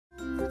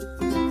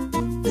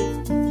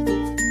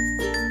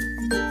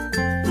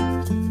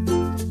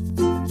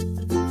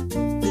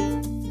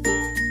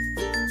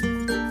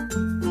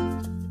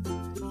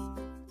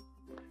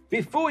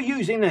Before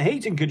using the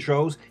heating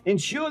controls,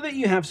 ensure that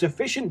you have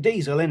sufficient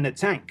diesel in the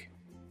tank.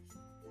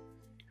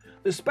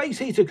 The space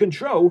heater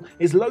control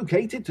is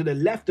located to the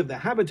left of the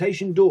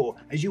habitation door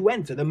as you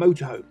enter the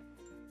motorhome.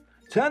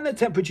 Turn the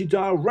temperature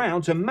dial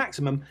round to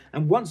maximum,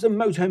 and once the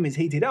motorhome is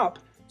heated up,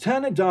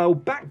 turn the dial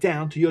back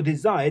down to your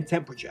desired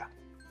temperature.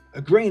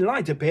 A green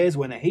light appears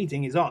when the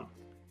heating is on.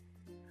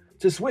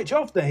 To switch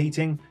off the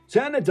heating,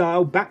 turn the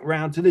dial back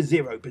round to the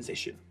 0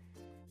 position.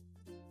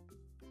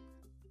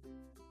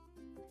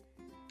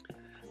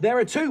 There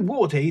are 2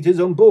 water heaters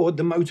on board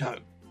the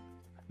motorhome.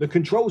 The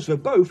controls for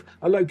both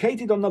are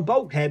located on the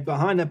bulkhead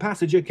behind the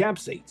passenger cab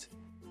seat.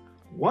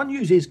 One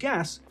uses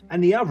gas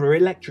and the other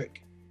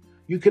electric.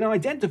 You can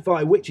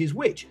identify which is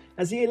which,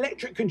 as the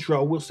electric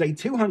control will say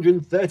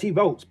 230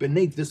 volts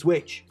beneath the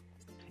switch.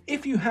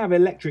 If you have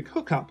electric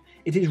hookup,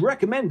 it is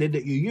recommended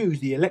that you use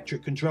the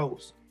electric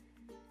controls.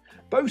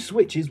 Both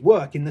switches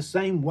work in the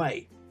same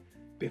way.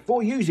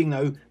 Before using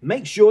though,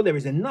 make sure there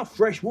is enough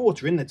fresh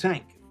water in the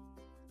tank.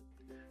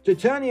 To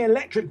turn the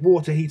electric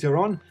water heater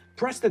on,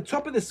 press the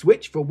top of the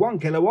switch for 1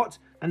 kilowatt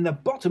and the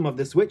bottom of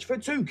the switch for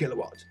 2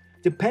 kilowatt,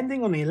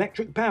 depending on the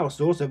electric power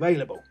source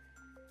available.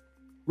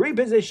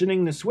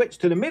 Repositioning the switch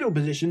to the middle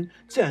position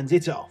turns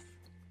it off.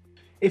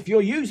 If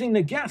you're using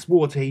the gas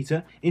water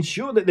heater,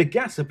 ensure that the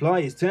gas supply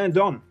is turned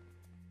on.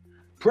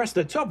 Press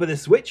the top of the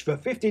switch for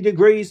 50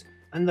 degrees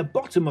and the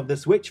bottom of the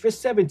switch for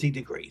 70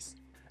 degrees.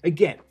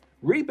 Again,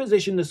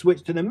 reposition the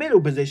switch to the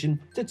middle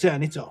position to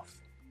turn it off.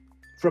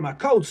 From a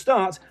cold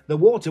start, the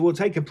water will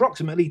take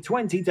approximately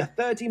 20 to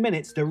 30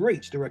 minutes to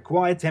reach the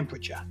required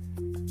temperature.